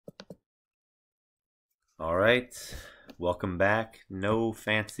All right, welcome back. No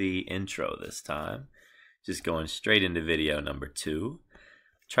fancy intro this time. Just going straight into video number 2.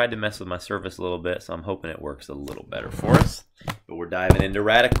 Tried to mess with my service a little bit, so I'm hoping it works a little better for us. But we're diving into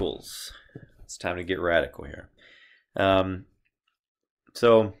radicals. It's time to get radical here.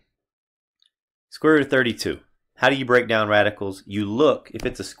 So, square root of 32. How do you break down radicals? You look, if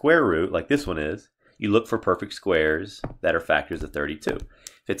it's a square root, like this one is, you look for perfect squares that are factors of 32. If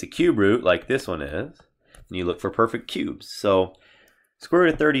it's a cube root, like this one is, and you look for perfect cubes. So square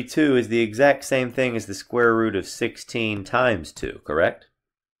root of 32 is the exact same thing as the square root of 16 times 2, correct?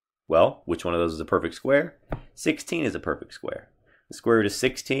 Well, which one of those is a perfect square? 16 is a perfect square. The square root of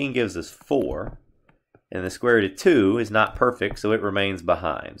 16 gives us 4, and the square root of 2 is not perfect, so it remains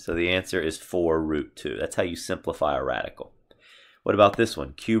behind. So the answer is 4 root 2. That's how you simplify a radical. What about this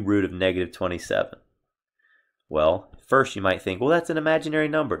one? Cube root of negative 27. Well, first you might think, well, that's an imaginary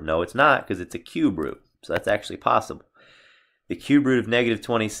number. No, it's not, because it's a cube root. So that's actually possible. The cube root of negative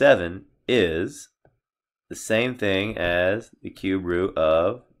 27 is the same thing as the cube root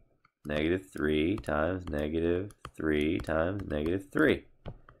of negative 3 times negative 3 times negative 3.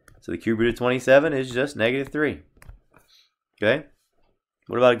 So the cube root of 27 is just negative 3. Okay?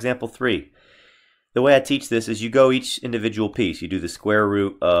 What about example 3? The way I teach this is you go each individual piece. You do the square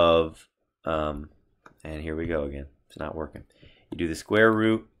root of, and here we go again. It's not working. You do the square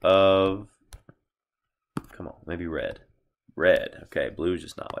root of, come on, maybe red. Red. Okay, blue's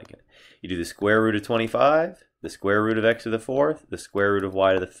just not liking it. You do the square root of 25, the square root of x to the 4th, the square root of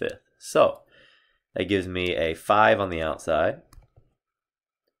y to the 5th. So that gives me a 5 on the outside.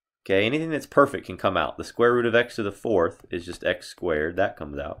 Okay, anything that's perfect can come out. The square root of x to the 4th is just x squared. That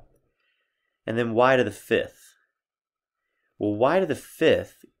comes out. And then y to the 5th. Well, y to the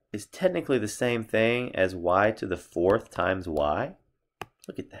 5th is technically the same thing as y to the 4th times y.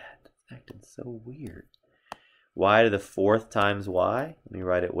 Look at that. It's acting so weird. Y to the 4th times y. Let me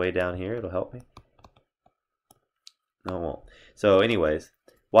write it way down here. It'll help me. No, it won't. So anyways,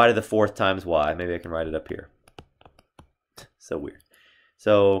 y to the 4th times y. Maybe I can write it up here. So weird.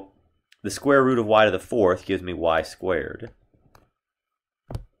 So the square root of y to the 4th gives me y squared.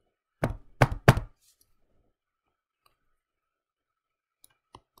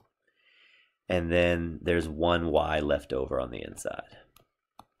 And then there's one y left over on the inside.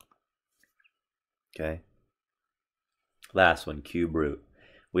 Okay. Last one, cube root.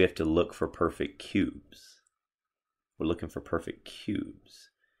 We have to look for perfect cubes. We're looking for perfect cubes.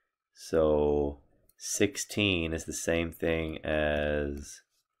 So 16 is the same thing as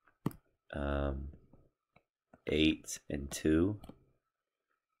 8 and 2.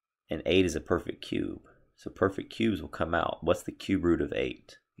 And 8 is a perfect cube. So perfect cubes will come out. What's the cube root of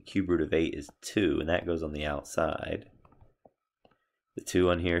 8? The cube root of 8 is 2, and that goes on the outside. The 2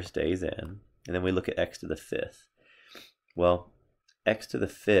 on here stays in. And then we look at x to the 5th. Well, x to the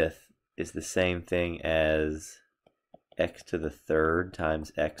 5th is the same thing as x to the 3rd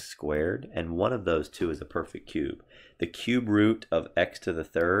times x squared, and one of those two is a perfect cube. The cube root of x to the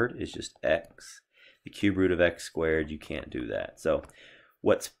 3rd is just x. The cube root of x squared, you can't do that. So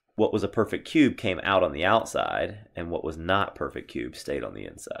what was a perfect cube came out on the outside, and what was not perfect cube stayed on the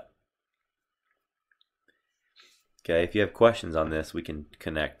inside. Okay, if you have questions on this, we can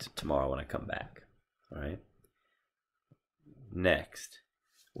connect tomorrow when I come back. All right. Next,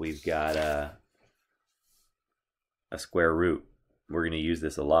 we've got a square root. We're going to use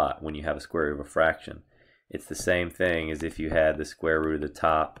this a lot when you have a square root of a fraction. It's the same thing as if you had the square root of the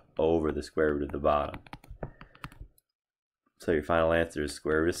top over the square root of the bottom. So your final answer is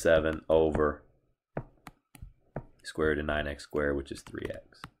square root of 7 over square root of 9x squared, which is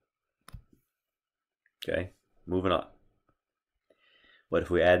 3x. Okay, moving on. What if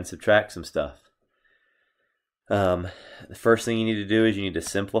we add and subtract some stuff? The first thing you need to do is you need to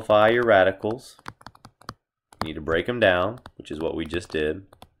simplify your radicals. You need to break them down, which is what we just did.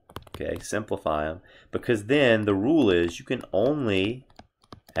 Okay, simplify them. Because then the rule is you can only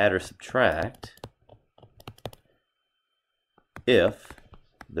add or subtract if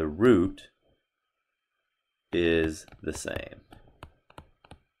the root is the same.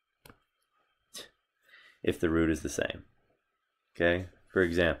 If the root is the same. Okay, for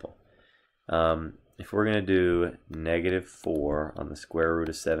example, if we're going to do negative 4 on the square root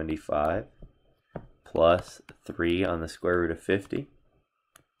of 75 plus 3 on the square root of 50,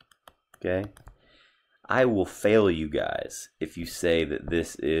 okay, I will fail you guys if you say that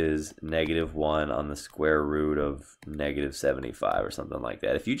this is negative 1 on the square root of negative 75 or something like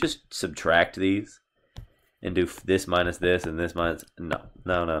that. If you just subtract these and do this minus this and this minus, no.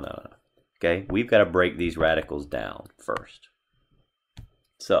 Okay, we've got to break these radicals down first.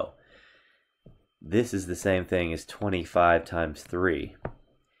 So this is the same thing as 25 times 3.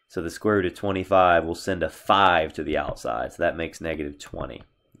 So the square root of 25 will send a 5 to the outside. So that makes negative 20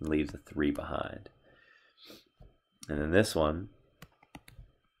 and leaves a 3 behind. And then this one,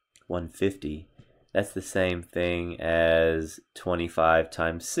 150, that's the same thing as 25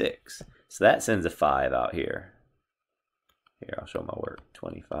 times 6. So that sends a 5 out here. Here, I'll show my work.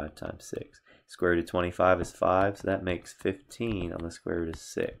 25 times 6. Square root of 25 is 5, so that makes 15 on the square root of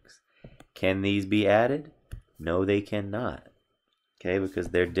 6. Can these be added? No, they cannot. Okay, because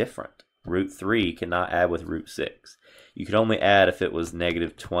they're different. Root 3 cannot add with root 6. You could only add if it was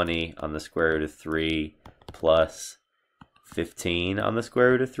negative 20 on the square root of 3 plus 15 on the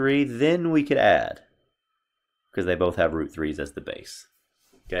square root of 3. Then we could add, because they both have root 3's as the base.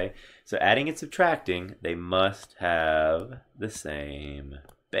 Okay, so adding and subtracting, they must have the same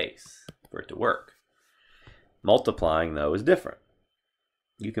base for it to work. Multiplying, though, is different.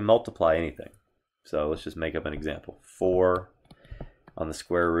 You can multiply anything. So let's just make up an example. 4 on the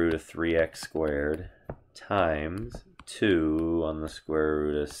square root of 3x squared times 2 on the square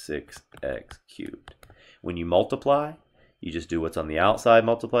root of 6x cubed. When you multiply, you just do what's on the outside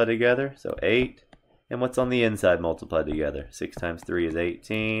multiplied together, so 8. And what's on the inside multiplied together? 6 times 3 is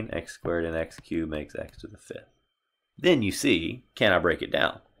 18. X squared and x cubed makes x to the 5th. Then you see, can I break it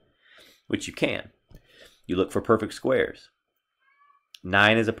down? Which you can. You look for perfect squares.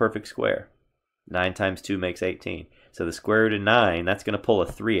 9 is a perfect square. 9 times 2 makes 18. So the square root of 9, that's going to pull a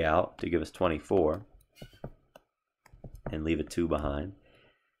 3 out to give us 24. And leave a 2 behind.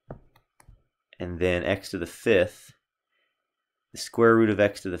 And then x to the 5th, the square root of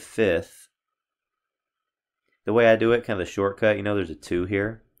x to the 5th, the way I do it, kind of the shortcut, you know there's a 2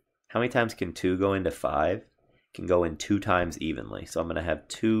 here. How many times can 2 go into 5? It can go in 2 times evenly. So I'm going to have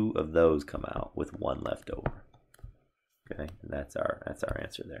 2 of those come out with 1 left over. Okay, and that's our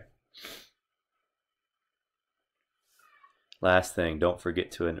answer there. Last thing, don't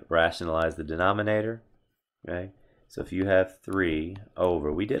forget to rationalize the denominator. Okay, so if you have 3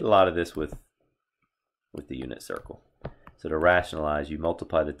 over, we did a lot of this with the unit circle. So to rationalize, you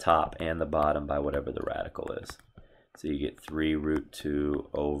multiply the top and the bottom by whatever the radical is. So you get 3 root 2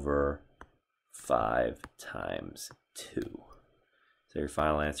 over 5 times 2. So your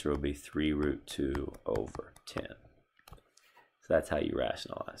final answer will be 3 root 2 over 10. So that's how you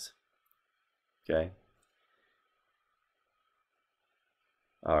rationalize. Okay?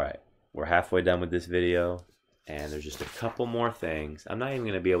 Alright, we're halfway done with this video, and there's just a couple more things. I'm not even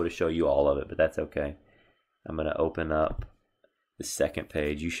going to be able to show you all of it, but that's okay. I'm going to open up the second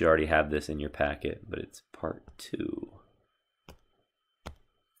page. You should already have this in your packet, but it's part 2.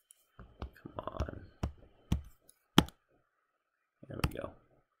 Come on. There we go.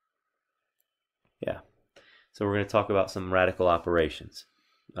 Yeah. So we're going to talk about some radical operations.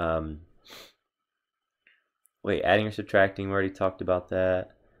 Wait, adding or subtracting, we already talked about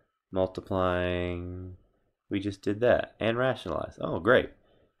that. Multiplying, we just did that. And rationalize. Oh, great.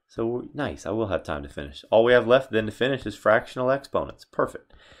 So nice, I will have time to finish. All we have left then to finish is fractional exponents.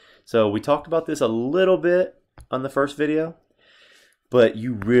 Perfect. So we talked about this a little bit on the first video, but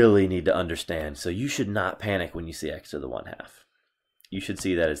you really need to understand. So you should not panic when you see x to the 1/2. You should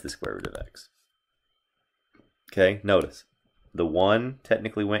see that as the square root of x. Okay, notice the 1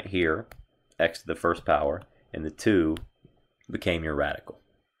 technically went here, x to the first power, and the 2 became your radical.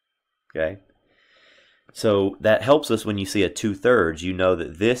 Okay? So that helps us when you see a 2/3, you know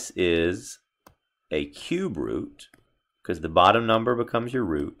that this is a cube root, because the bottom number becomes your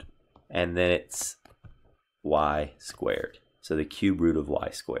root, and then it's y squared. So the cube root of y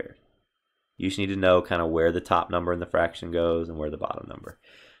squared. You just need to know kind of where the top number in the fraction goes and where the bottom number.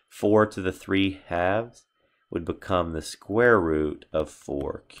 4 to the 3/2 would become the square root of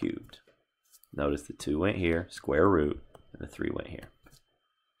 4 cubed. Notice the 2 went here, square root, and the 3 went here.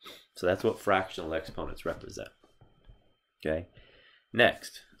 So that's what fractional exponents represent. Okay.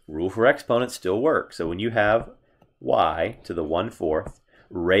 Next, rule for exponents still works. So when you have y to the 1/4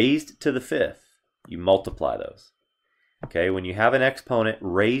 raised to the 5th, you multiply those. Okay. When you have an exponent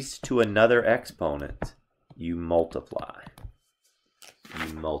raised to another exponent, you multiply.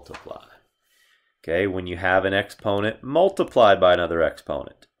 You multiply. Okay. When you have an exponent multiplied by another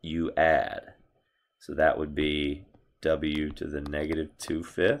exponent, you add. So that would be w to the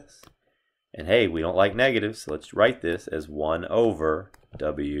 -2/5. And hey, we don't like negatives, so let's write this as 1 over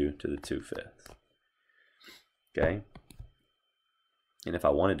w to the 2/5. Okay? And if I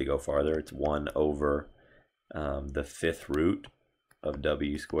wanted to go farther, it's 1 over the 5th root of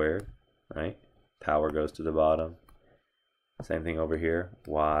w squared, right? Power goes to the bottom. Same thing over here.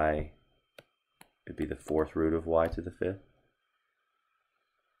 Y would be the 4th root of y to the 5th.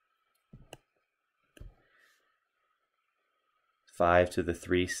 5 to the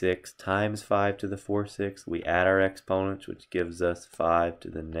 3 6 times 5 to the 4 6. We add our exponents, which gives us 5 to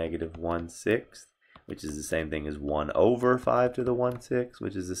the negative 1 6, which is the same thing as 1 over 5 to the 1 6,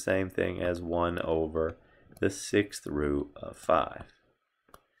 which is the same thing as 1 over the 6th root of 5.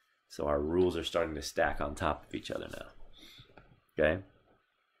 So our rules are starting to stack on top of each other now. Okay?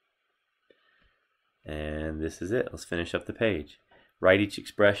 And this is it. Let's finish up the page. Write each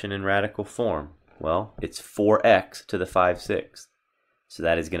expression in radical form. Well, it's 4x to the 5 6. So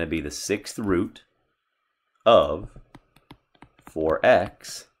that is going to be the 6th root of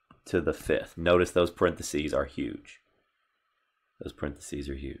 4x to the 5th. Notice those parentheses are huge. Those parentheses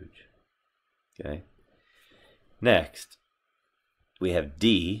are huge. Okay. Next, we have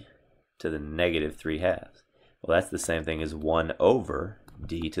d to the negative 3 halves. Well, that's the same thing as 1 over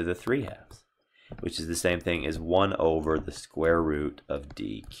d to the 3 halves, which is the same thing as 1 over the square root of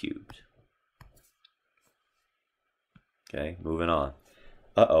d cubed. Okay, moving on.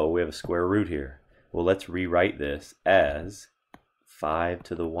 Uh-oh, we have a square root here. Well, let's rewrite this as 5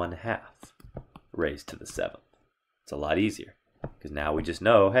 to the 1/2 raised to the 7th. It's a lot easier, because now we just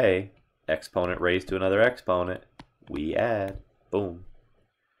know, hey, exponent raised to another exponent, we add, boom.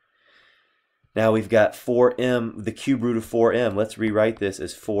 Now we've got 4m, the cube root of 4m. Let's rewrite this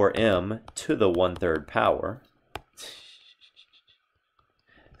as 4m to the 1/3 power. This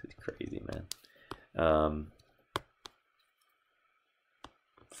is crazy, man.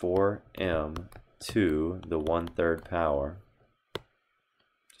 4m to the 1/3 power.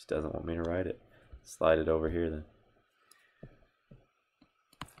 Just doesn't want me to write it. Slide it over here then.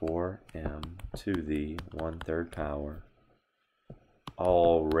 4m to the 1/3 power,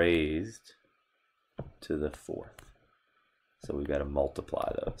 all raised to the 4th. So we've got to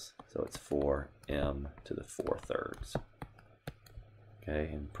multiply those. So it's 4m to the 4/3.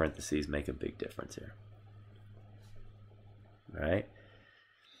 Okay, and parentheses make a big difference here. All right.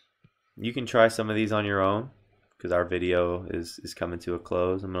 You can try some of these on your own, because our video is coming to a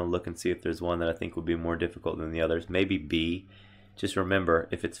close. I'm going to look and see if there's one that I think would be more difficult than the others. Maybe B. Just remember,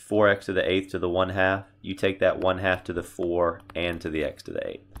 if it's 4x to the 8th to the 1/2, you take that 1/2 to the 4 and to the x to the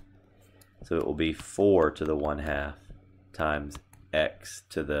 8th. So it will be 4 to the 1/2 times x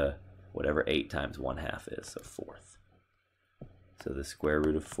to the whatever 8 times 1/2 is, so 4th. So the square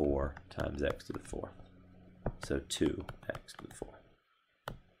root of 4 times x to the 4th. So 2x to the 4th.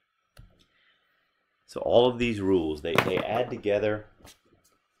 So all of these rules, they add together,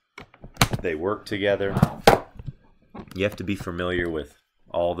 they work together. You have to be familiar with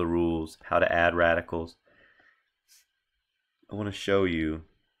all the rules, how to add radicals. I want to show you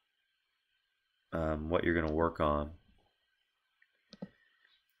what you're going to work on.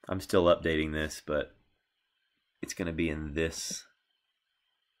 I'm still updating this, but it's going to be in this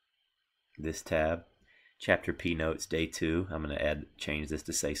tab, Chapter P Notes, Day 2. I'm going to change this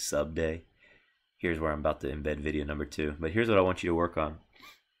to say Sub Day. Here's where I'm about to embed video number 2. But here's what I want you to work on.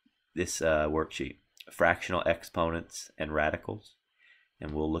 This worksheet, fractional exponents and radicals.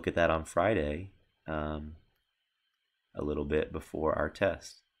 And we'll look at that on Friday a little bit before our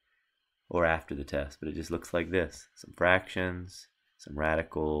test, or after the test. But it just looks like this. Some fractions, some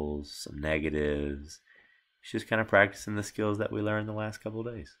radicals, some negatives. It's just kind of practicing the skills that we learned the last couple of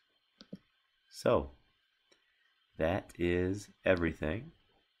days. So that is everything.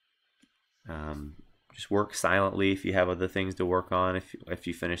 Just work silently if you have other things to work on. If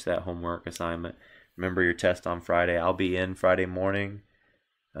you finish that homework assignment, remember your test on Friday. I'll be in Friday morning,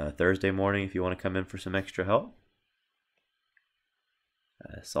 Thursday morning if you want to come in for some extra help.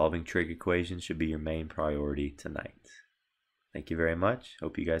 Solving trig equations should be your main priority tonight. Thank you very much.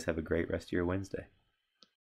 Hope you guys have a great rest of your Wednesday.